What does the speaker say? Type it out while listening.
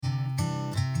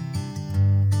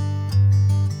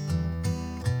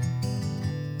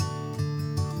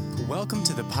Welcome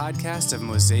to the podcast of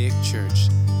Mosaic Church,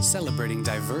 celebrating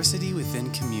diversity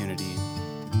within community.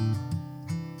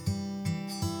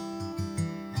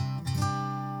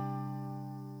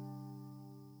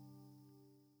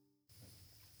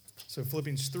 So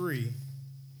Philippians 3, and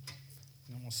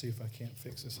I'm going to see if I can't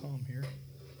fix this hum here.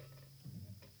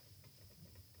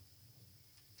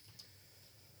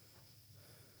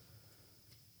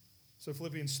 So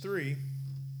Philippians 3,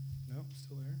 no,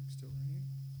 still there, still ringing.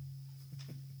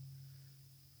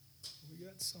 We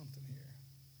got something here.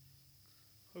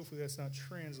 Hopefully that's not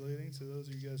translating to those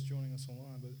of you guys joining us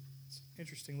online, but it's an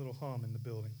interesting little hum in the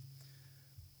building.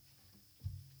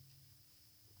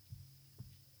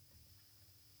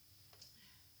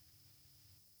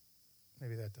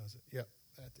 Maybe that does it. Yep,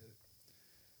 that did it.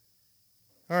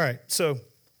 All right, so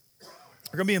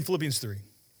we're going to be in Philippians 3.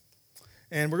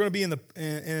 And we're going to be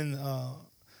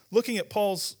looking at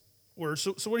Paul's words.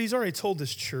 So what he's already told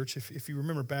this church, if you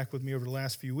remember back with me over the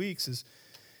last few weeks, is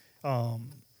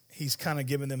he's kind of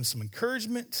given them some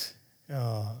encouragement.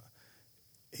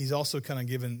 He's also kind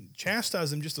of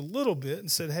chastised them just a little bit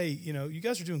and said, hey, you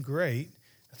guys are doing great.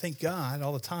 I thank God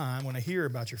all the time when I hear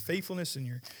about your faithfulness and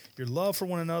your love for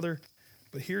one another.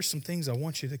 But here's some things I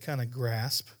want you to kind of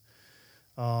grasp.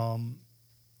 And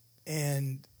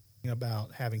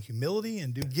about having humility,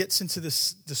 and gets into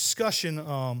this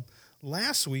discussion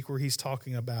last week where he's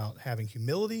talking about having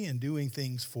humility and doing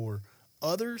things for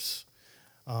others.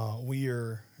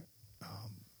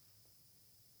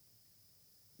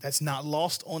 That's not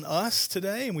lost on us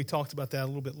today, and we talked about that a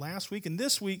little bit last week. And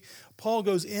this week, Paul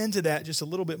goes into that just a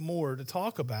little bit more to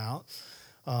talk about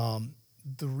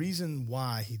the reason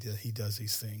why he does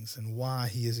these things and why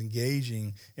he is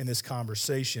engaging in this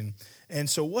conversation. And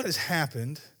so what has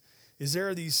happened is there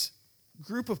are these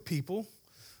group of people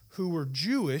who were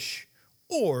Jewish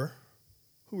or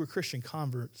who were Christian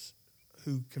converts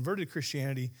who converted to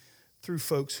Christianity through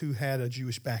folks who had a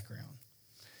Jewish background.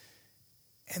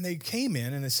 And they came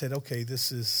in and they said, okay,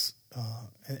 this is,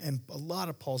 and a lot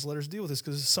of Paul's letters deal with this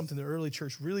because it's something the early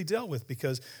church really dealt with,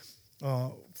 because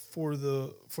for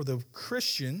the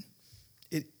Christian,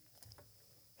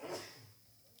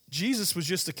 Jesus was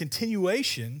just a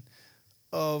continuation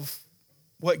of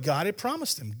what God had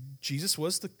promised them. Jesus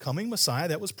was the coming Messiah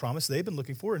that was promised. They've been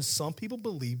looking for, and some people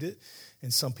believed it,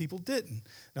 and some people didn't.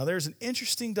 Now, there's an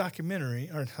interesting documentary,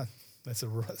 or that's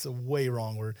a way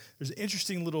wrong word. There's an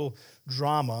interesting little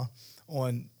drama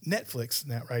on Netflix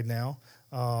right now.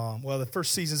 Well, the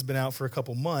first season's been out for a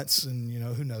couple months, and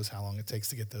who knows how long it takes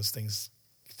to get those things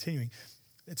continuing.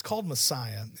 It's called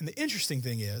Messiah, and the interesting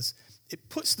thing is, it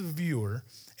puts the viewer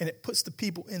and it puts the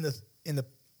people in the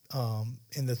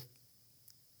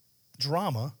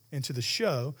drama, into the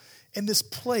show, in this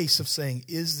place of saying,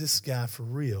 is this guy for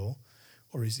real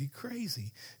or is he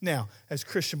crazy? Now, as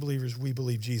Christian believers, we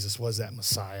believe Jesus was that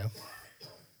Messiah,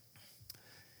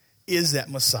 is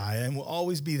that Messiah, and will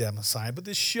always be that Messiah. But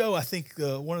this show, I think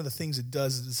one of the things it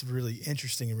does that's really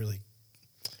interesting and really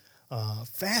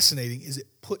fascinating is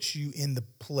it puts you in the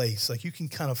place. Like, you can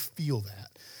kind of feel that.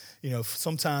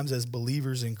 Sometimes as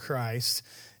believers in Christ,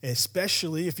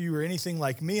 especially if you were anything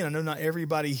like me, and I know not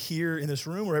everybody here in this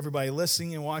room or everybody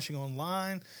listening and watching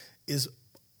online is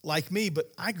like me,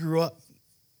 but I grew up,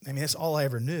 that's all I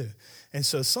ever knew. And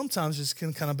so sometimes it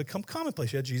can kind of become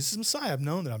commonplace. Yeah, Jesus is Messiah. I've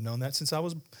known that since I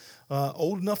was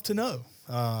old enough to know.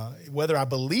 Whether I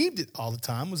believed it all the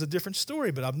time was a different story,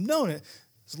 but I've known it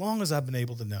as long as I've been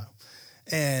able to know.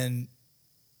 And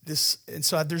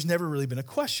so there's never really been a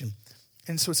question.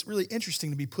 And so it's really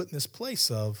interesting to be put in this place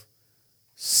of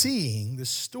seeing this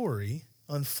story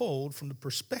unfold from the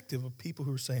perspective of people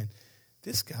who are saying,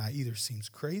 this guy either seems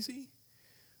crazy,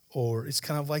 or it's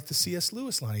kind of like the C.S.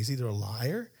 Lewis line. He's either a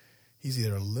liar, he's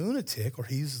either a lunatic, or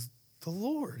he's the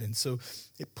Lord. And so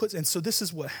this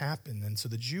is what happened. And so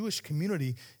the Jewish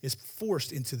community is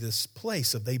forced into this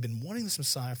place of they've been wanting this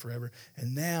Messiah forever,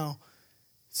 and now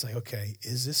it's like, okay,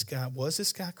 was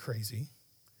this guy crazy?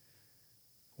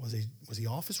 Was he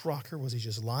off his rocker? Was he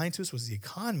just lying to us? Was he a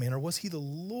con man? Or was he the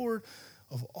Lord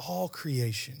of all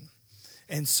creation?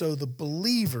 And so the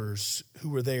believers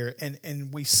who were there,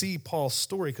 and we see Paul's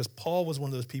story, because Paul was one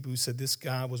of those people who said this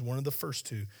guy was one of the first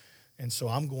two. And so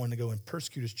I'm going to go and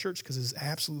persecute his church because it's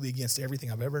absolutely against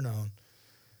everything I've ever known.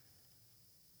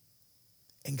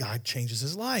 And God changes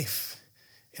his life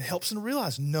and helps him to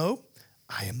realize, no,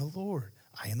 I am the Lord.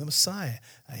 I am the Messiah.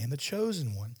 I am the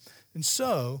chosen one. And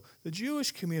so the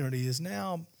Jewish community is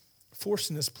now forced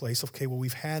in this place. Okay, well,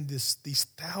 we've had these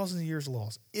thousands of years of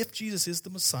laws. If Jesus is the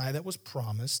Messiah that was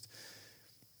promised,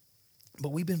 but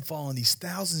we've been following these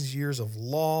thousands of years of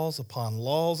laws upon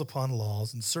laws upon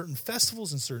laws, and certain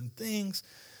festivals and certain things,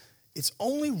 it's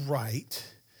only right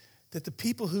that the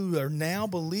people who are now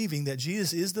believing that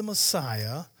Jesus is the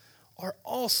Messiah are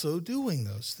also doing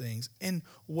those things. And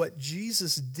what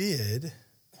Jesus did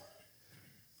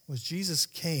was Jesus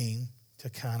came to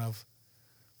kind of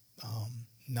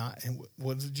and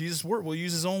what did Jesus' word? We'll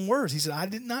use his own words. He said, I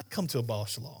did not come to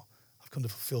abolish the law. I've come to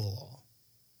fulfill the law.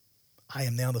 I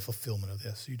am now the fulfillment of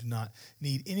this. You do not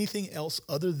need anything else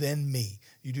other than me.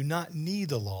 You do not need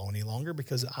the law any longer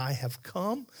because I have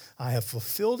come, I have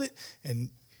fulfilled it, and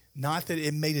not that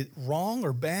it made it wrong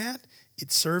or bad.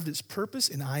 It served its purpose,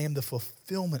 and I am the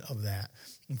fulfillment of that.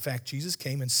 In fact, Jesus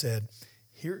came and said,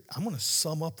 here, I'm going to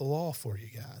sum up the law for you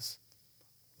guys.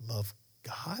 Love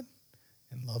God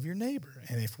and love your neighbor.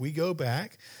 And if we go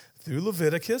back through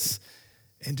Leviticus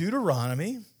and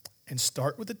Deuteronomy and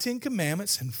start with the Ten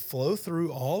Commandments and flow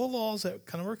through all the laws that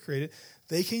kind of were created,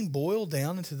 they can boil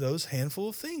down into those handful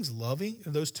of things,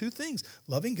 those two things,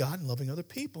 loving God and loving other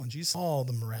people. And Jesus saw all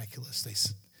the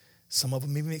miraculous. Some of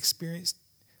them even experienced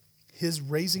his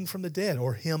raising from the dead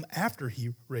or him after he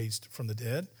raised from the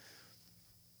dead.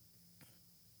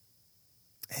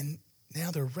 And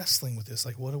now they're wrestling with this,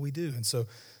 like, what do we do? And so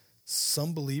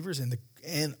some believers and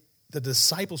the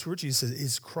disciples who were Jesus said,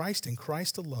 is Christ and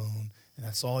Christ alone, and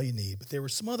that's all you need. But there were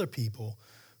some other people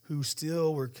who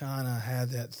still were kind of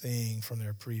had that thing from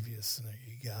their previous,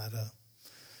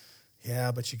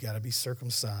 but you gotta be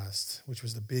circumcised, which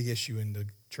was the big issue in the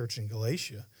church in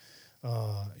Galatia.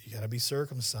 You got to be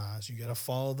circumcised. You got to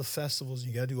follow the festivals.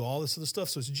 You got to do all this other stuff.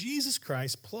 So it's Jesus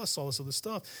Christ plus all this other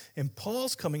stuff. And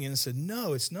Paul's coming in and said,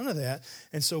 no, it's none of that.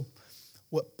 And so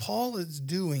what Paul is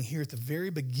doing here at the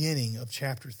very beginning of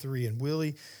chapter 3, and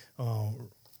Willie,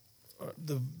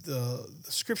 the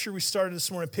scripture we started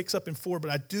this morning picks up in 4, but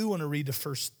I do want to read the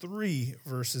first 3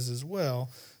 verses as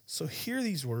well. So hear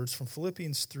these words from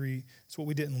Philippians 3. It's what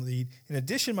we didn't read. In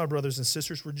addition, my brothers and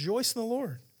sisters, rejoice in the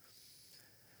Lord.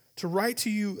 To write to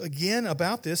you again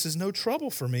about this is no trouble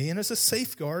for me, and it's a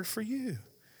safeguard for you.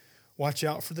 Watch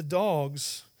out for the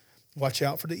dogs. Watch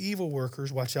out for the evil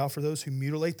workers. Watch out for those who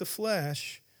mutilate the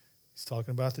flesh. He's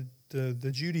talking about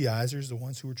the Judaizers, the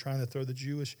ones who were trying to throw the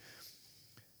Jewish.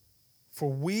 For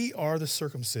we are the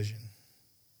circumcision,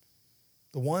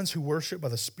 the ones who worship by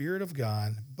the Spirit of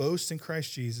God, boast in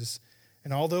Christ Jesus.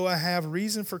 And although I have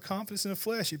reason for confidence in the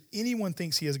flesh, if anyone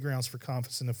thinks he has grounds for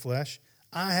confidence in the flesh,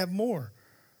 I have more.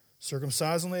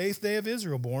 Circumcised on the 8th day of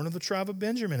Israel, born of the tribe of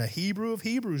Benjamin, a Hebrew of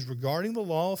Hebrews, regarding the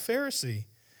law of Pharisee,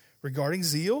 regarding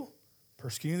zeal,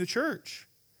 persecuting the church,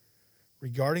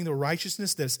 regarding the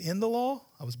righteousness that's in the law,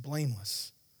 I was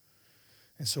blameless.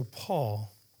 And so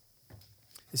Paul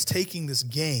is taking this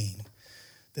game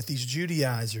that these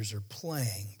Judaizers are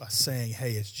playing by saying,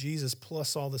 hey, it's Jesus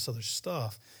plus all this other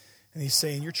stuff. And he's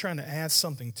saying, you're trying to add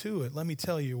something to it. Let me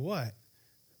tell you what,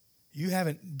 you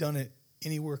haven't done it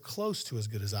anywhere close to as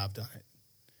good as I've done it.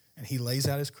 And he lays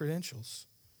out his credentials.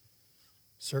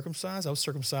 Circumcised, I was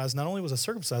circumcised. Not only was I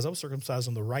circumcised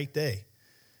on the right day.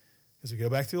 As we go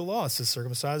back to the law, it says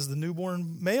circumcise the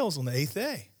newborn males on the 8th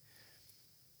day.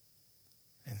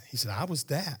 And he said, I was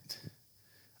that.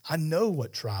 I know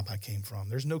what tribe I came from.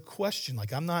 There's no question.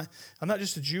 Like I'm not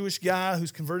just a Jewish guy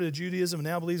who's converted to Judaism and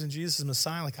now believes in Jesus as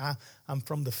Messiah. Like I'm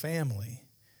from the family.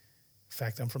 In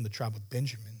fact, I'm from the tribe of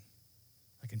Benjamin.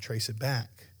 I can trace it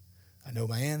back. I know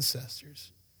my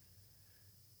ancestors.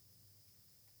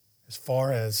 As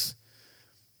far as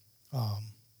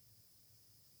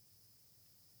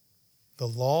the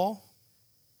law,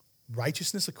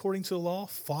 righteousness according to the law,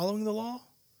 following the law,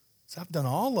 so I've done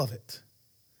all of it.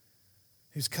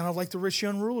 He's kind of like the rich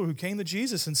young ruler who came to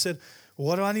Jesus and said, well,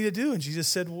 what do I need to do? And Jesus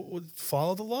said, well,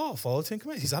 follow the law, follow the Ten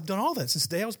Commandments. He said, I've done all that since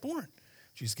the day I was born.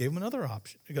 Jesus gave him another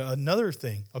option, another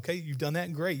thing. Okay, you've done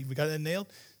that, great. You've got that nailed.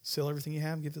 Sell everything you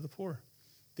have and give to the poor.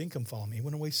 Then come follow me. He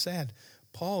went away sad.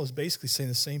 Paul is basically saying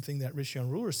the same thing that rich young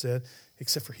ruler said,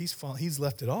 except for he's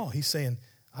left it all. He's saying,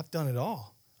 I've done it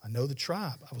all. I know the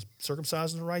tribe. I was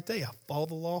circumcised on the right day. I follow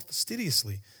the law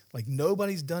fastidiously. Like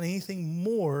nobody's done anything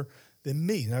more than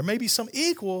me. Now, there may be some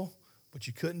equal, but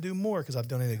you couldn't do more because I've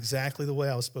done it exactly the way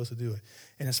I was supposed to do it.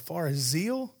 And as far as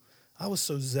zeal, I was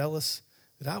so zealous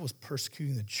that I was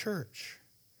persecuting the church.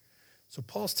 So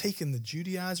Paul's taking the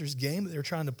Judaizers' game that they're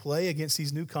trying to play against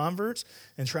these new converts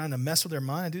and trying to mess with their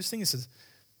mind and do this thing. He says,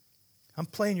 I'm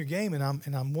playing your game and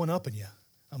I'm one-upping you.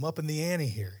 I'm upping the ante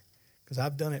here because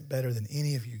I've done it better than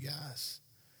any of you guys.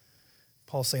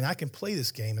 Paul's saying, I can play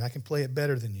this game and I can play it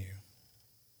better than you.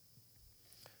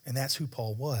 And that's who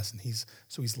Paul was. And he's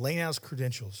laying out his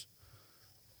credentials.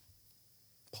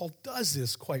 Paul does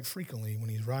this quite frequently when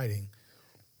he's writing.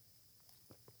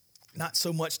 not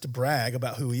so much to brag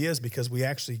about who he is, because we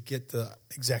actually get the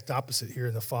exact opposite here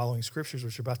in the following scriptures,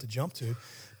 which we're about to jump to.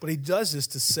 But he does this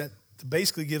to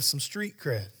basically give some street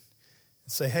cred and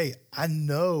say, hey, I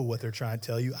know what they're trying to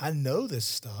tell you. I know this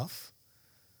stuff.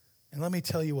 And let me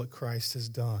tell you what Christ has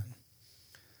done.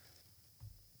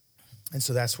 And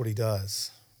so that's what he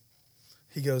does.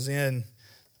 He goes in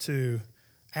to,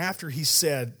 after he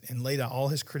said and laid out all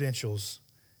his credentials,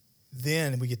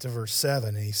 then we get to verse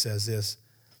 7, and he says this,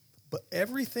 but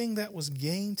everything that was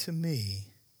gained to me,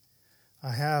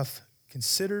 I have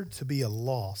considered to be a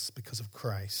loss because of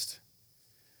Christ.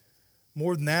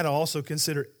 More than that, I also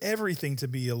consider everything to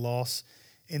be a loss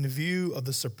in view of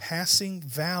the surpassing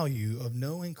value of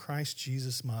knowing Christ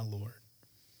Jesus my Lord.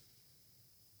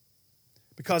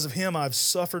 Because of him, I've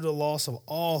suffered the loss of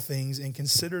all things and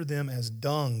consider them as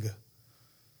dung.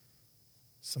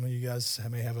 Some of you guys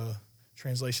may have a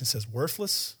translation that says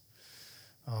worthless.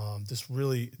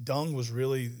 Dung was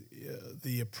really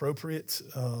the appropriate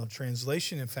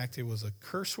translation. In fact, it was a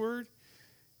curse word.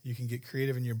 You can get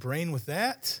creative in your brain with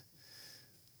that.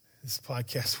 This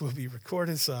podcast will be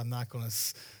recorded, so I'm not going to.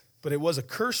 But it was a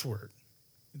curse word.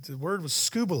 The word was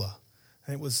scubala.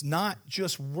 And it was not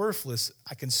just worthless.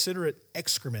 I consider it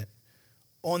excrement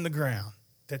on the ground.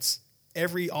 That's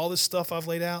all this stuff I've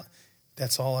laid out.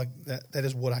 That's all. That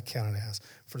is what I count it as,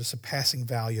 for the surpassing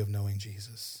value of knowing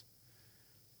Jesus.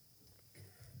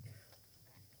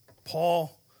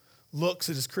 Paul looks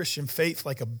at his Christian faith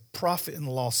like a profit and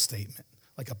loss statement,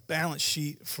 like a balance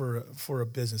sheet for a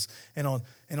business. And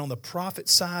on the profit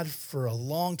side, for a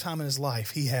long time in his life,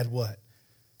 he had what?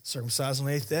 Circumcised on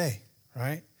the 8th day,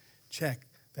 right? Check.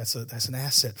 That's an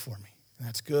asset for me. And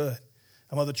that's good.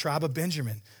 I'm of the tribe of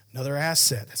Benjamin. Another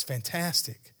asset. That's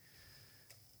fantastic.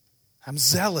 I'm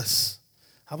zealous.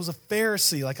 I was a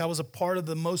Pharisee. Like I was a part of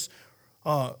the most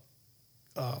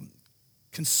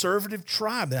conservative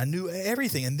tribe. That I knew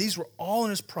everything. And these were all in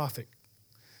his prophet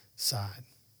side.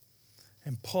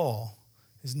 And Paul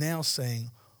is now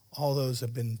saying all those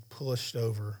have been pushed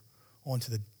over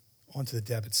onto the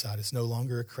debit side. It's no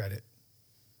longer a credit.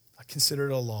 I consider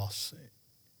it a loss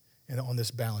and on this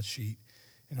balance sheet.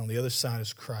 And on the other side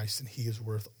is Christ, and he is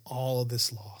worth all of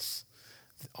this loss.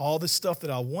 All this stuff that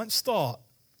I once thought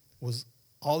was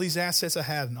all these assets I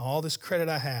had and all this credit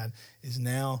I had is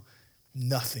now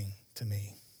nothing to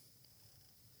me.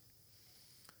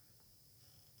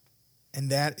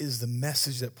 And that is the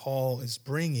message that Paul is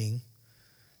bringing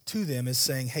to them, is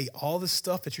saying, hey, all this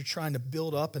stuff that you're trying to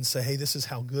build up and say, hey, this is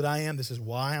how good I am. This is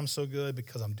why I'm so good,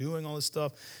 because I'm doing all this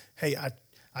stuff. Hey,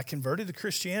 I converted to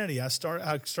Christianity. I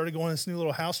started going to this new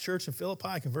little house church in Philippi.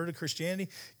 I converted to Christianity.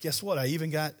 Guess what? I even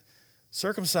got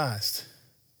circumcised.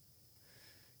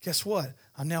 Guess what?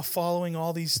 I'm now following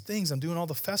all these things. I'm doing all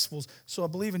the festivals. So I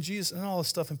believe in Jesus and all this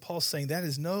stuff. And Paul's saying that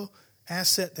is no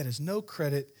asset. That is no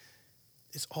credit.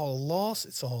 It's all loss.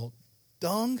 It's all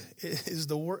dung.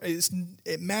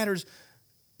 It matters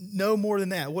no more than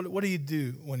that. What do you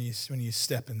do when you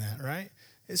step in that, right?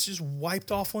 It's just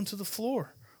wiped off onto the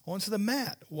floor, onto the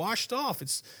mat, washed off.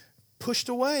 It's pushed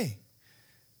away.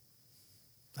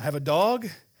 I have a dog.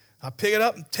 I pick it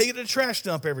up and take it to the trash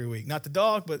dump every week. Not the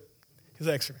dog, but his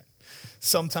excrement.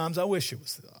 Sometimes I wish it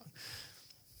was the dog.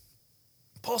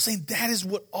 Paul's saying that is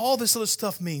what all this other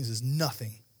stuff means, is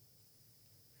nothing.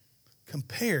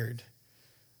 Compared,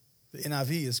 the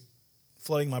NIV is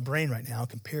flooding my brain right now,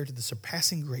 compared to the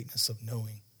surpassing greatness of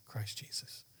knowing Christ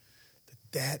Jesus.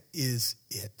 That is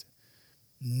it.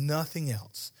 Nothing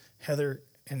else. Heather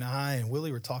and I and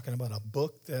Willie were talking about a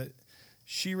book that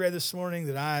she read this morning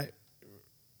that I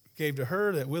gave to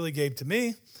her, that Willie gave to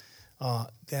me,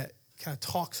 that kind of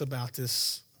talks about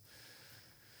this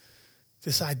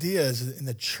idea is in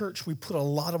the church we put a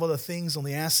lot of other things on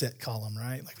the asset column,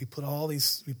 right? Like we piled all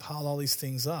these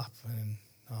things up, and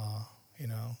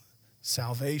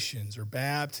salvations or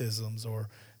baptisms or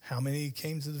how many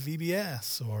came to the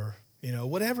VBS or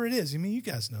whatever it is. I mean, you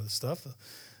guys know the stuff.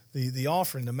 The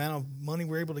offering, the amount of money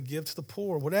we're able to give to the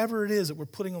poor, whatever it is that we're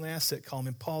putting on the asset column.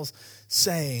 And Paul's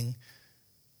saying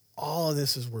all of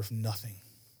this is worth nothing.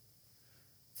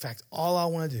 In fact, all I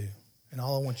want to do and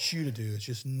all I want you to do is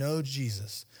just know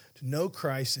Jesus, to know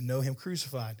Christ and know him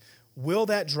crucified. Will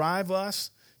that drive us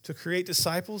to create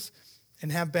disciples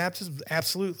and have baptisms?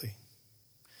 Absolutely.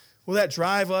 Will that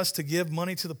drive us to give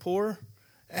money to the poor?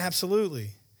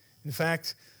 Absolutely. In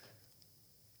fact,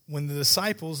 when the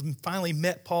disciples finally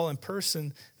met Paul in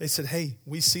person, they said, hey,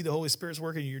 we see the Holy Spirit's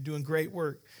working. You're doing great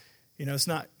work. It's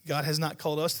not, God has not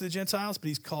called us to the Gentiles, but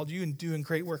he's called you and doing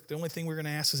great work. The only thing we're going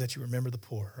to ask is that you remember the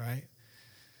poor, right?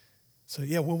 So,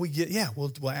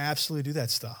 we'll absolutely do that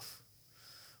stuff.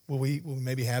 Will we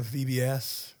maybe have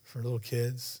VBS for little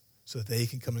kids so that they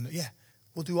can come in. Yeah,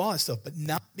 we'll do all that stuff, but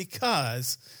not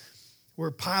because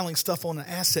we're piling stuff on an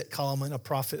asset column in a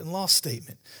profit and loss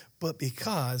statement, but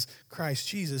because Christ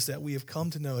Jesus that we have come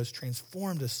to know has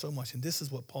transformed us so much. And this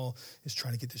is what Paul is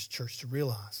trying to get this church to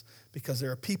realize, because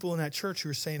there are people in that church who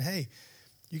are saying, hey,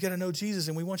 you got to know Jesus,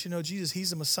 and we want you to know Jesus.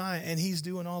 He's the Messiah, and he's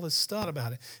doing all this stuff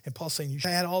about it. And Paul's saying you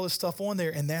should add all this stuff on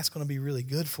there, and that's going to be really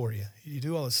good for you. You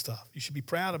do all this stuff. You should be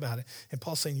proud about it. And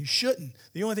Paul's saying you shouldn't.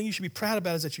 The only thing you should be proud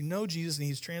about is that you know Jesus, and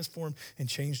he's transformed and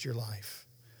changed your life.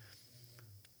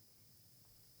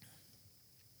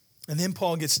 And then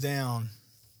Paul gets down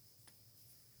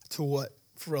to what,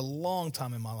 for a long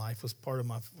time in my life, was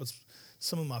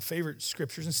some of my favorite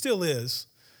scriptures, and still is.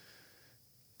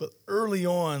 But early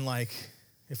on, like,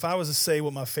 if I was to say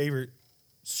what my favorite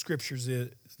scriptures is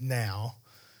now,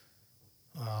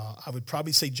 I would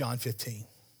probably say John 15.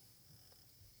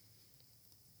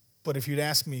 But if you'd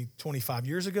asked me 25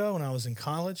 years ago when I was in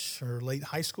college or late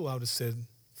high school, I would have said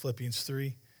Philippians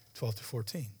 3, 12 to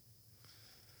 14.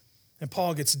 And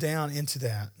Paul gets down into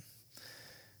that.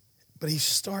 But he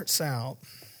starts out,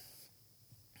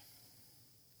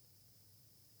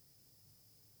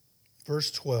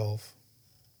 verse 12.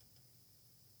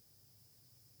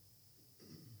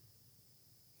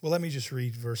 Well, let me just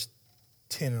read verse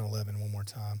 10 and 11 one more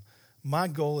time. My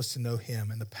goal is to know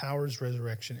him and the power of his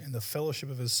resurrection and the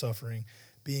fellowship of his suffering,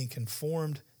 being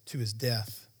conformed to his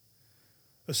death,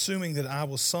 assuming that I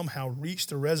will somehow reach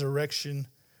the resurrection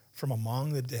from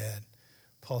among the dead.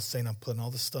 Paul's saying I'm putting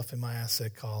all the stuff in my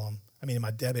asset column. In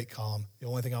my debit column. The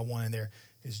only thing I want in there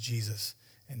is Jesus.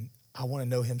 And I want to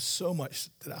know him so much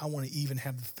that I want to even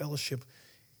have the fellowship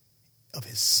of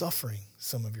his suffering,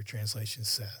 some of your translation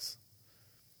says.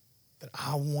 That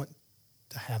I want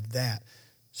to have that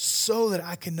so that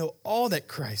I can know all that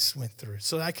Christ went through.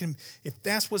 So that I can, if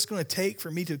that's what's going to take for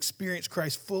me to experience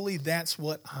Christ fully, that's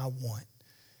what I want.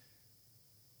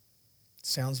 It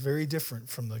sounds very different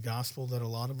from the gospel that a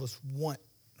lot of us want,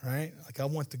 right? Like I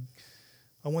want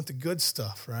the good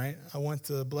stuff, right? I want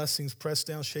the blessings pressed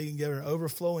down, shaken together, and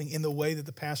overflowing in the way that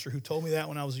the pastor who told me that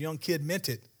when I was a young kid meant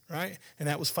it, right? And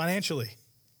that was financially.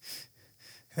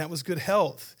 And that was good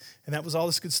health. And that was all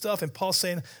this good stuff. And Paul's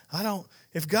saying,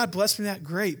 if God blessed me that,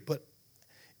 great. But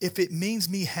if it means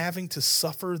me having to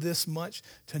suffer this much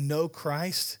to know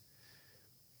Christ,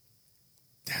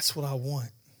 that's what I want.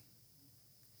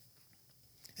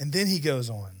 And then he goes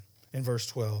on in verse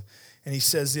 12. And he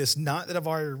says this, not that I've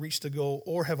already reached the goal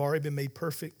or have already been made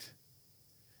perfect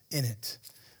in it,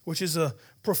 which is a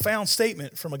profound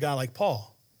statement from a guy like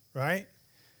Paul, right?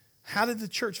 How did the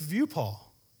church view Paul?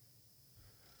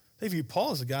 They viewed Paul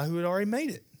as a guy who had already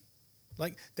made it.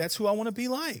 Like, that's who I want to be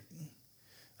like.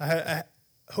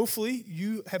 Hopefully,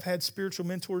 you have had spiritual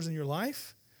mentors in your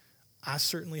life. I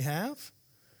certainly have.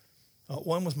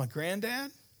 One was my granddad.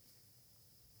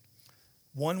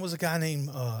 One was a guy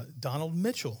named Donald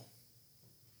Mitchell.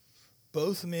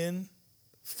 Both men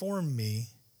formed me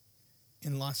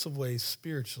in lots of ways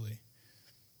spiritually.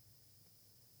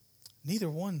 Neither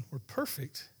one were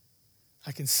perfect.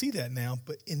 I can see that now,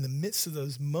 but in the midst of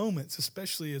those moments,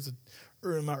 especially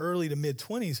in my early to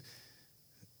mid-20s,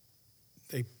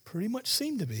 they pretty much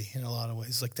seem to be in a lot of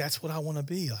ways. Like, that's what I want to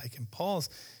be like. And Paul's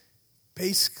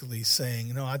basically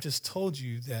saying, I've just told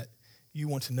you that you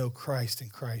want to know Christ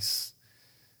and Christ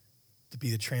to be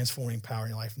the transforming power in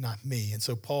your life, not me. And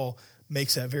so Paul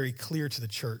makes that very clear to the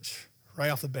church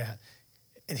right off the bat.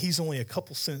 And he's only a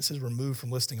couple sentences removed from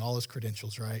listing all his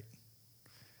credentials, right?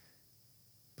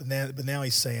 But now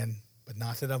he's saying, but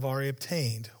not that I've already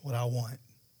obtained what I want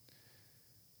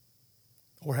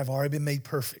or have already been made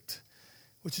perfect,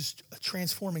 which is a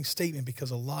transforming statement because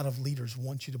a lot of leaders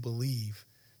want you to believe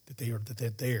that they're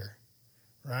there,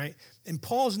 right? And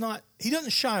Paul's he doesn't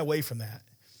shy away from that.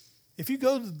 If you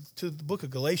go to the book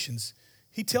of Galatians,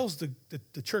 he tells the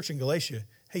church in Galatia,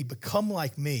 hey, become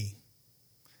like me.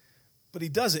 But he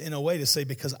does it in a way to say,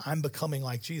 because I'm becoming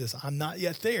like Jesus. I'm not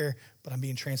yet there, but I'm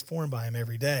being transformed by him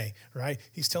every day, right?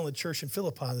 He's telling the church in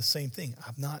Philippi the same thing.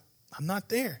 I'm not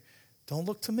there. Don't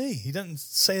look to me. He doesn't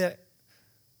say that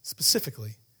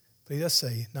specifically, but he does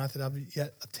say, not that I've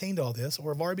yet obtained all this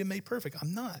or have already been made perfect.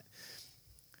 I'm not.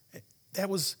 That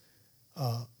was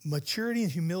maturity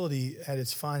and humility at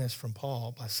its finest from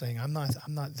Paul by saying, I'm not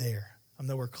there. I'm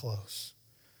nowhere close.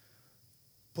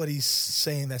 But he's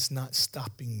saying that's not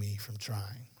stopping me from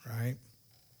trying, right?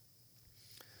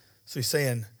 So he's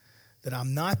saying that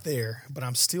I'm not there, but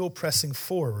I'm still pressing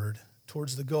forward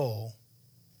towards the goal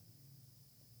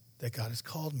that God has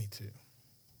called me to.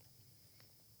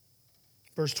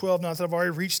 Verse 12, not that I've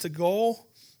already reached the goal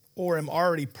or am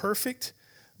already perfect,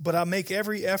 but I make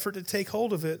every effort to take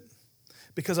hold of it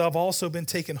because I've also been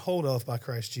taken hold of by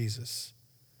Christ Jesus.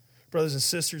 Brothers and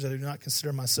sisters, I do not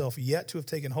consider myself yet to have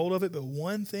taken hold of it, but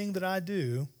one thing that I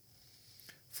do,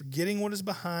 forgetting what is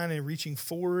behind and reaching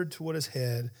forward to what is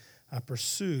ahead, I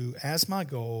pursue as my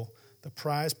goal the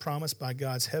prize promised by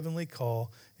God's heavenly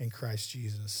call in Christ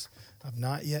Jesus. I've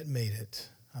not yet made it.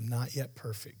 I'm not yet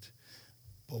perfect.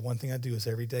 But one thing I do is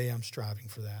every day I'm striving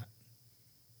for that.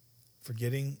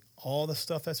 Forgetting all the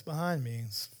stuff that's behind me. In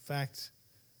fact,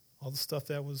 all the stuff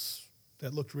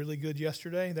that looked really good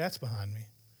yesterday, that's behind me.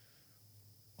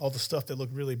 All the stuff that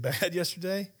looked really bad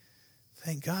yesterday,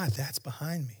 thank God that's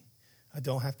behind me. I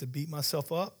don't have to beat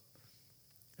myself up,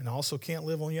 and I also can't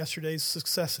live on yesterday's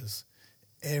successes.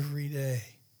 Every day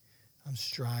I'm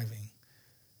striving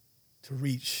to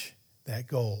reach that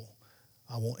goal.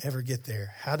 I won't ever get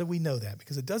there. How do we know that?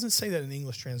 Because it doesn't say that in the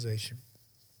English translation.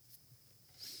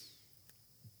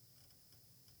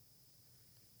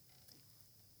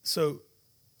 So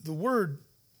the word,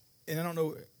 and I don't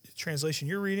know the translation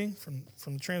you're reading,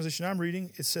 from the translation I'm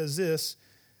reading, it says this: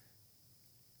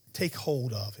 take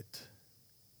hold of it.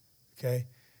 Okay?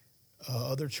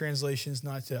 Other translations,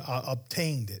 not to,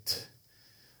 obtained it.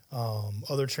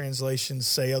 Other translations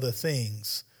say other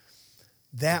things.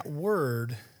 That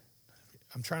word,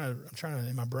 I'm trying to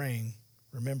in my brain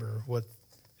remember what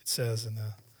it says in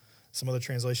some other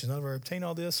translations. None of I obtained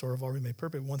all this or have already made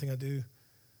perfect. One thing I do,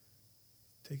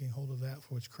 taking hold of that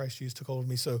for which Christ Jesus took hold of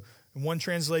me. So in one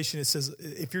translation it says,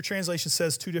 if your translation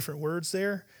says two different words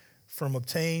there, from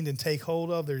obtained and take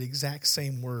hold of, they're the exact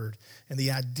same word. And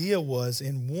the idea was,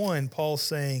 in one, Paul's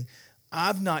saying,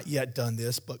 I've not yet done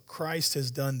this, but Christ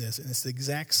has done this. And it's the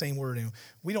exact same word. And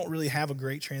we don't really have a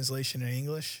great translation in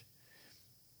English,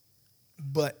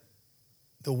 but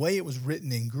the way it was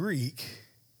written in Greek,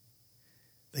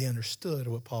 they understood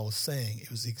what Paul was saying.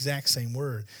 It was the exact same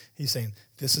word. He's saying,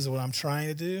 this is what I'm trying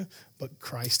to do, but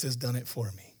Christ has done it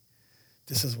for me.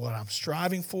 This is what I'm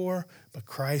striving for, but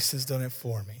Christ has done it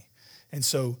for me. And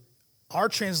so our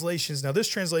translations, now this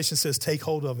translation says take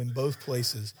hold of in both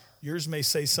places. Yours may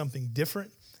say something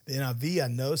different. The NIV, I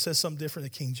know, says something different.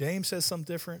 The King James says something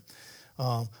different.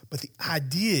 But the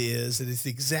idea is that it's the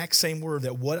exact same word,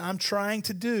 that what I'm trying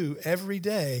to do every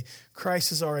day,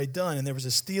 Christ has already done. And there was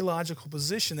this theological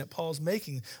position that Paul's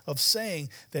making of saying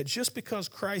that just because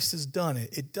Christ has done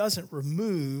it, it doesn't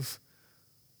remove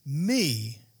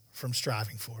me from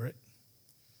striving for it.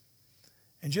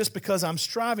 And just because I'm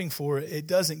striving for it, it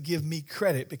doesn't give me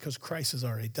credit because Christ has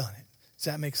already done it. Does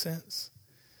that make sense?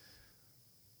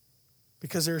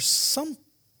 Because there's some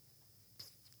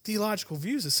theological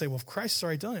views that say, well, if Christ has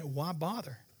already done it, why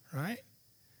bother, right?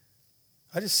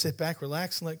 I just sit back,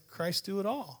 relax, and let Christ do it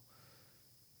all.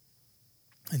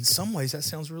 In some ways, that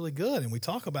sounds really good. And we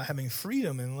talk about having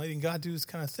freedom and letting God do this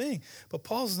kind of thing. But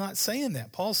Paul's not saying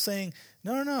that. Paul's saying,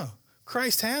 no.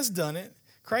 Christ has done it.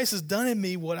 Christ has done in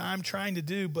me what I'm trying to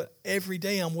do, but every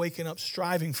day I'm waking up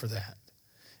striving for that.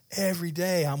 Every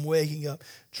day I'm waking up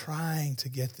trying to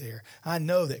get there. I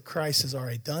know that Christ has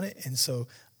already done it, and so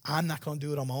I'm not going to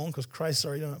do it on my own because Christ has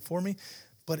already done it for me.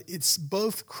 But it's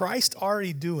both Christ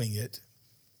already doing it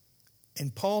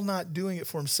and Paul not doing it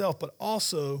for himself, but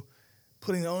also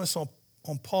putting the onus on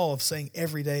Paul of saying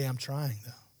every day I'm trying,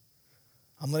 though.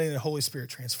 I'm letting the Holy Spirit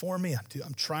transform me.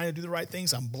 I'm trying to do the right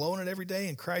things. I'm blowing it every day,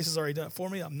 and Christ has already done it for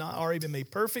me. I'm not already been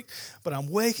made perfect, but I'm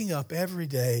waking up every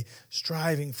day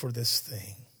striving for this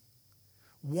thing,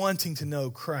 wanting to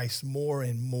know Christ more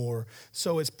and more.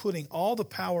 So it's putting all the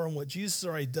power on what Jesus has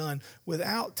already done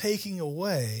without taking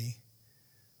away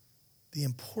the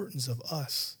importance of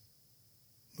us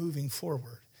moving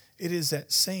forward. It is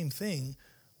that same thing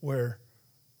where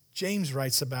James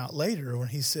writes about later when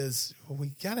he says, well,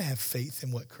 we got to have faith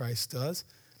in what Christ does,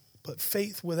 but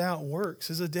faith without works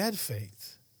is a dead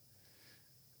faith.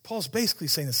 Paul's basically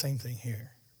saying the same thing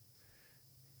here.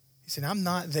 He's saying, I'm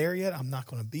not there yet. I'm not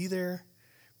going to be there.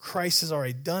 Christ has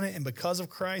already done it, and because of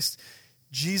Christ,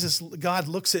 God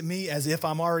looks at me as if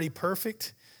I'm already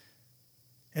perfect.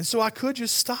 And so I could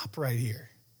just stop right here.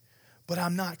 But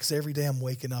I'm not, because every day I'm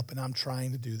waking up and I'm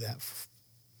trying to do that.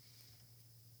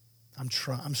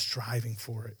 I'm striving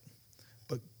for it.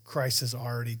 But Christ has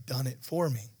already done it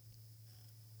for me.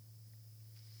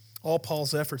 All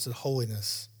Paul's efforts at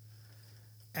holiness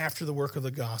after the work of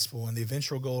the gospel and the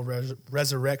eventual goal of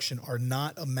resurrection are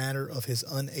not a matter of his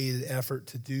unaided effort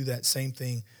to do that same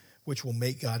thing which will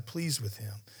make God pleased with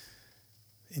him.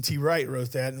 N.T. Wright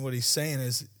wrote that, and what he's saying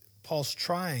is Paul's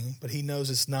trying, but he knows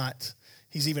it's not.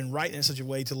 He's even writing in such a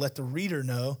way to let the reader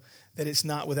know that it's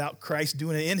not without Christ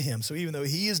doing it in him. So even though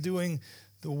he is doing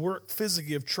the work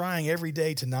physically of trying every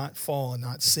day to not fall and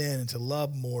not sin and to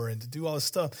love more and to do all this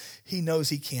stuff, he knows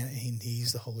he can't, and he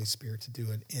needs the Holy Spirit to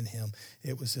do it in him.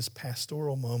 It was this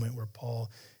pastoral moment where Paul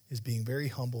is being very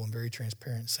humble and very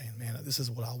transparent, saying, man, this is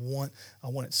what I want. I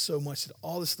want it so much that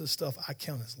all this other stuff I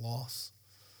count as loss.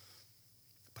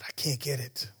 But I can't get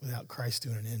it without Christ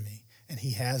doing it in me. And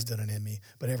he has done it in me.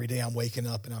 But every day I'm waking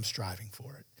up and I'm striving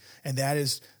for it. And that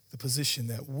is the position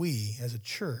that we as a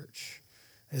church,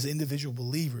 as individual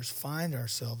believers, find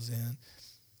ourselves in,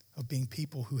 of being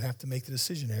people who have to make the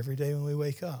decision every day when we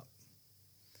wake up.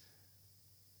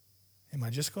 Am I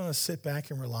just going to sit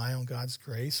back and rely on God's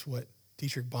grace, what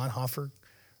Dietrich Bonhoeffer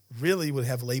really would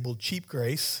have labeled cheap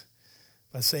grace,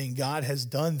 by saying God has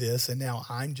done this and now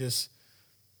I'm just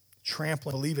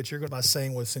trampling, believe it, you're going by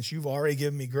saying, well, since you've already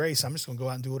given me grace, I'm just going to go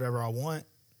out and do whatever I want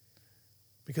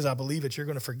because I believe that you're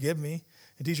going to forgive me.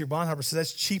 And Dietrich Bonhoeffer says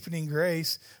that's cheapening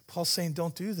grace. Paul's saying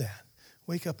don't do that.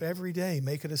 Wake up every day,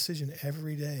 make a decision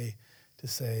every day to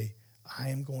say, I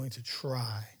am going to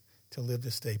try to live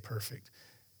this day perfect.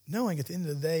 Knowing at the end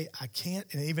of the day, I can't,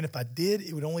 and even if I did,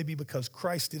 it would only be because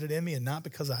Christ did it in me and not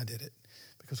because I did it.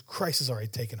 Because Christ has already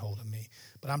taken hold of me.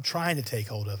 But I'm trying to take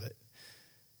hold of it.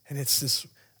 And it's this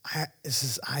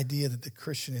idea that the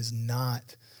Christian is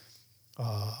not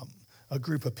a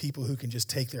group of people who can just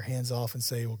take their hands off and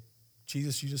say, well,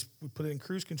 Jesus, we put it in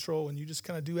cruise control and you just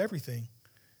kind of do everything.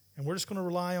 And we're just going to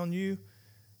rely on you.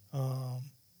 And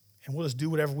we'll just do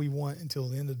whatever we want until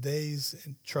the end of the days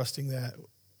and trusting that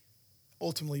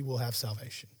ultimately we'll have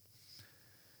salvation.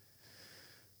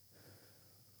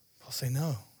 Paul say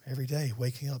no. Every day,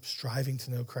 waking up, striving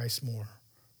to know Christ more,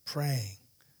 praying,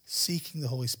 seeking the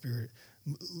Holy Spirit,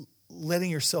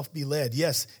 letting yourself be led.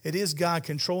 Yes, it is God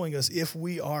controlling us if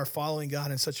we are following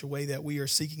God in such a way that we are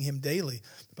seeking him daily.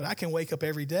 But I can wake up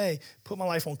every day, put my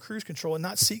life on cruise control, and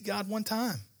not seek God one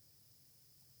time.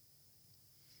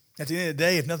 At the end of the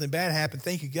day, if nothing bad happened,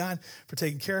 thank you, God, for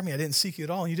taking care of me. I didn't seek you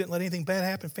at all, and you didn't let anything bad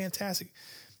happen. Fantastic.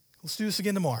 Let's do this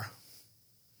again tomorrow.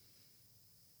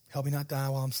 Help me not die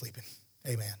while I'm sleeping.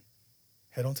 Amen.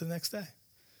 Head on to the next day.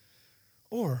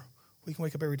 Or we can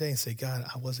wake up every day and say, God,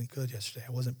 I wasn't good yesterday.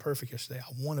 I wasn't perfect yesterday.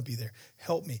 I want to be there.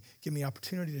 Help me. Give me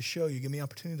opportunity to show you. Give me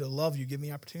opportunity to love you. Give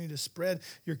me opportunity to spread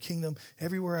your kingdom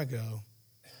everywhere I go.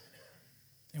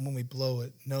 And when we blow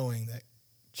it, knowing that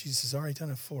Jesus has already done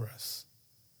it for us.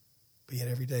 But yet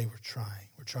every day we're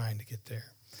trying to get there.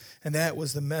 And that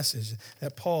was the message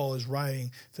that Paul is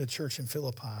writing to the church in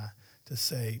Philippi to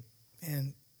say,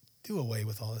 man, do away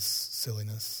with all this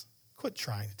silliness. Quit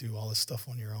trying to do all this stuff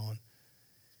on your own.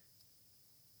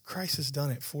 Christ has done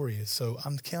it for you. So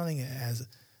I'm counting it as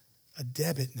a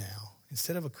debit now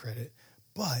instead of a credit.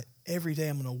 But every day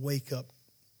I'm going to wake up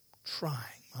trying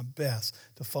my best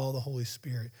to follow the Holy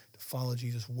Spirit, to follow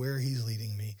Jesus where he's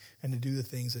leading me, and to do the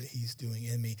things that he's doing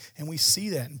in me. And we see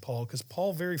that in Paul, because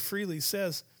Paul very freely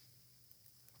says,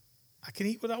 I can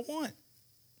eat what I want.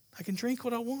 I can drink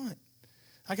what I want.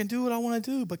 I can do what I want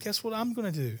to do, but guess what I'm going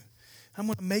to do? I'm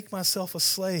going to make myself a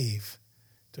slave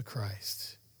to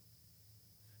Christ.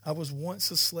 I was once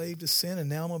a slave to sin, and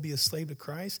now I'm going to be a slave to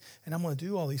Christ, and I'm going to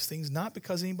do all these things, not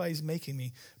because anybody's making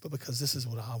me, but because this is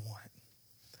what I want.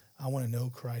 I want to know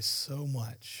Christ so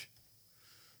much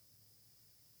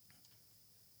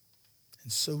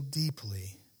and so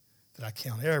deeply that I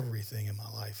count everything in my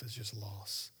life as just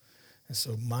loss. And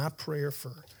so my prayer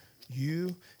for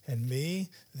you and me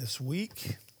this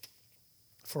week,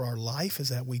 for our life, is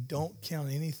that we don't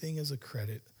count anything as a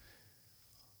credit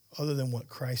other than what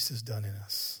Christ has done in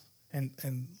us. And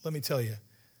let me tell you,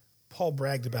 Paul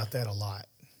bragged about that a lot.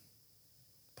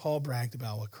 Paul bragged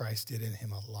about what Christ did in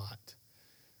him a lot.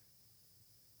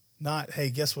 Not, hey,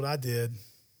 guess what I did?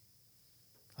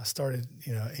 I started,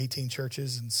 18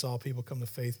 churches and saw people come to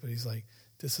faith, but he's like,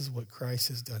 this is what Christ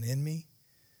has done in me.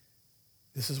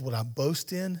 This is what I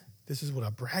boast in. This is what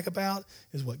I brag about,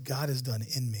 is what God has done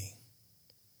in me.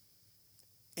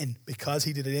 And because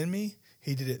he did it in me,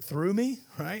 he did it through me,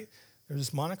 right? There's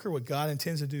this moniker, what God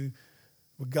intends to do,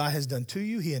 what God has done to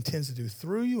you, he intends to do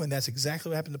through you. And that's exactly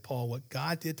what happened to Paul. What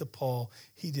God did to Paul,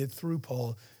 he did through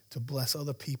Paul to bless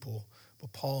other people.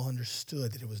 But Paul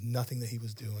understood that it was nothing that he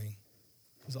was doing.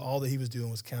 Because all that he was doing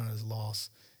was counted as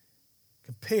loss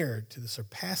compared to the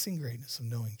surpassing greatness of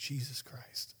knowing Jesus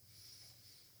Christ.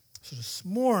 So this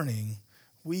morning,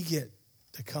 we get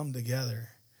to come together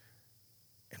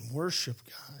and worship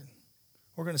God.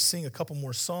 We're going to sing a couple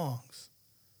more songs.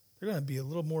 They're going to be a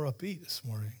little more upbeat this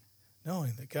morning,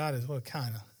 knowing that God is,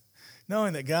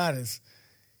 knowing that God has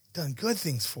done good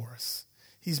things for us.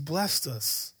 He's blessed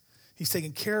us. He's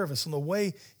taking care of us. On the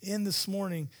way in this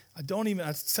morning, I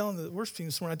was telling the worship team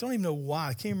this morning, I don't even know why.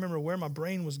 I can't remember where my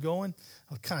brain was going.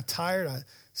 I was kind of tired. I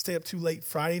stayed up too late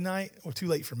Friday night, or too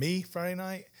late for me Friday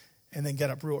night, and then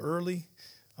got up real early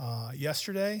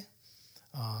yesterday.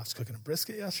 I was cooking a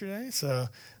brisket yesterday, so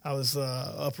I was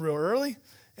up real early,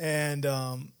 and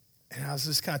I was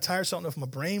just kind of tired, so I don't know if my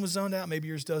brain was zoned out. Maybe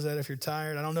yours does that if you're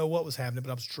tired. I don't know what was happening, but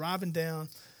I was driving down.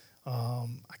 I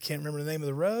can't remember the name of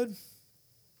the road,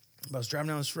 but I was driving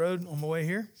down this road on my way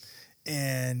here,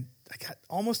 and I got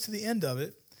almost to the end of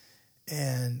it,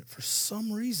 and for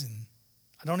some reason,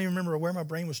 I don't even remember where my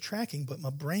brain was tracking, but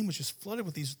my brain was just flooded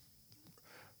with these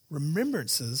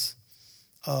remembrances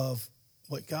of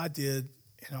what God did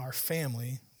in our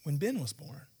family when Ben was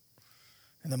born,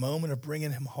 and the moment of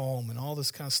bringing him home and all this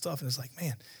kind of stuff. And it's like,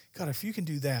 man, God, if you can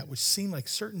do that, which seemed like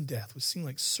certain death, which seemed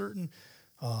like certain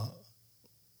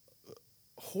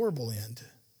horrible end,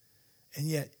 and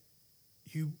yet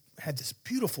you had this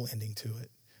beautiful ending to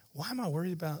it. Why am I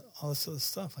worried about all this other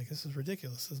stuff? Like, this is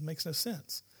ridiculous. This makes no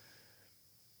sense.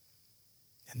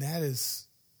 And that is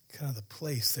kind of the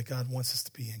place that God wants us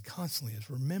to be in constantly, is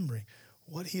remembering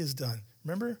what he has done.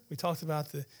 Remember, we talked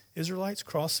about the Israelites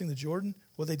crossing the Jordan.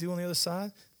 What they do on the other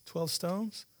side? 12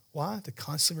 stones. Why? To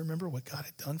constantly remember what God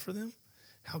had done for them,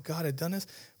 how God had done this.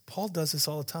 Paul does this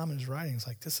all the time in his writings.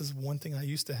 Like, this is one thing I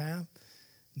used to have,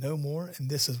 no more, and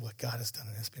this is what God has done,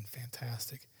 and it's been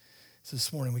fantastic. So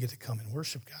this morning we get to come and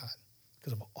worship God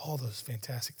because of all those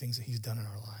fantastic things that he's done in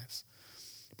our lives.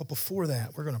 But before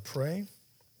that, we're going to pray.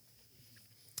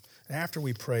 And after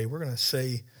we pray, we're going to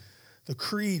say the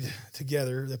creed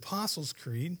together, the Apostles'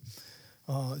 Creed.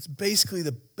 It's basically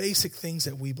the basic things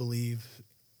that we believe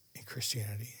in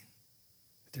Christianity.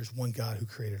 That there's one God who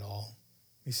created all.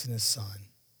 He sent his Son.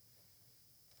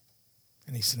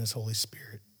 And he sent his Holy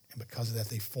Spirit. And because of that,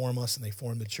 they form us and they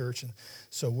form the church. And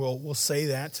so we'll say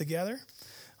that together.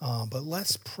 But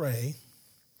let's pray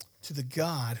to the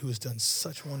God who has done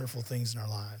such wonderful things in our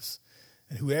lives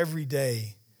and who every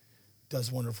day does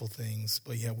wonderful things,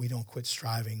 but yet we don't quit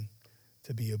striving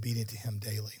to be obedient to him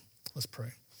daily. Let's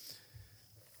pray.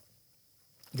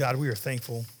 God, we are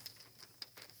thankful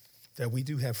that we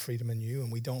do have freedom in you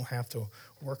and we don't have to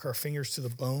work our fingers to the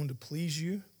bone to please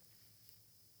you.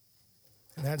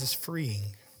 And that is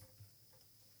freeing.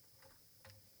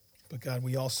 But God,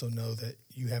 we also know that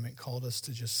you haven't called us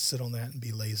to just sit on that and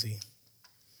be lazy.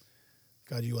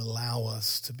 God, you allow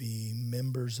us to be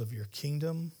members of your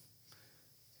kingdom,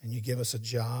 and you give us a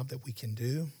job that we can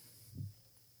do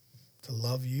to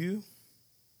love you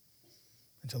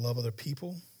and to love other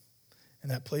people. And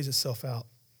that plays itself out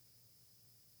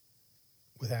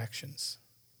with actions.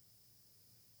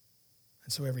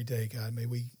 And so every day, God, may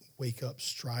we wake up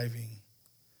striving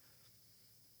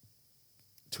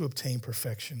to obtain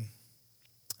perfection.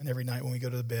 And every night when we go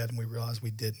to the bed and we realize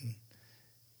we didn't,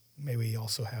 may we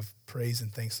also have praise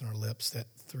and thanks on our lips that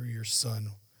through your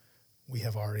Son, we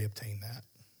have already obtained that.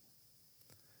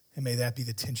 And may that be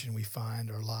the tension we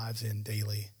find our lives in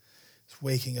daily. It's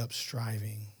waking up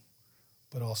striving,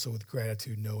 but also with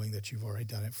gratitude knowing that you've already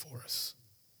done it for us.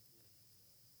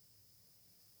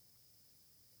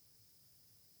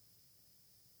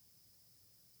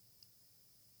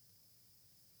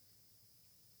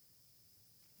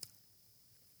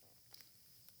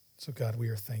 So God, we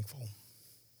are thankful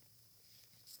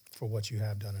for what you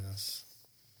have done in us.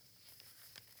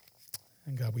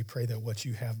 And God, we pray that what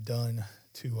you have done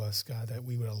to us, God, that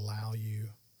we would allow you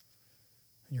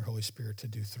and your Holy Spirit to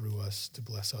do through us to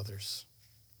bless others.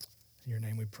 In your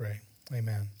name we pray.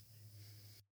 Amen.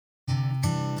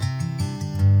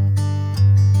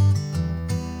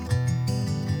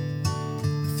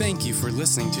 Thank you for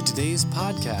listening to today's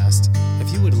podcast.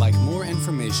 If you would like more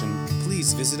information,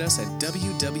 please visit us at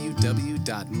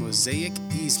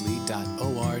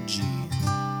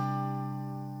www.mosaicEasley.org.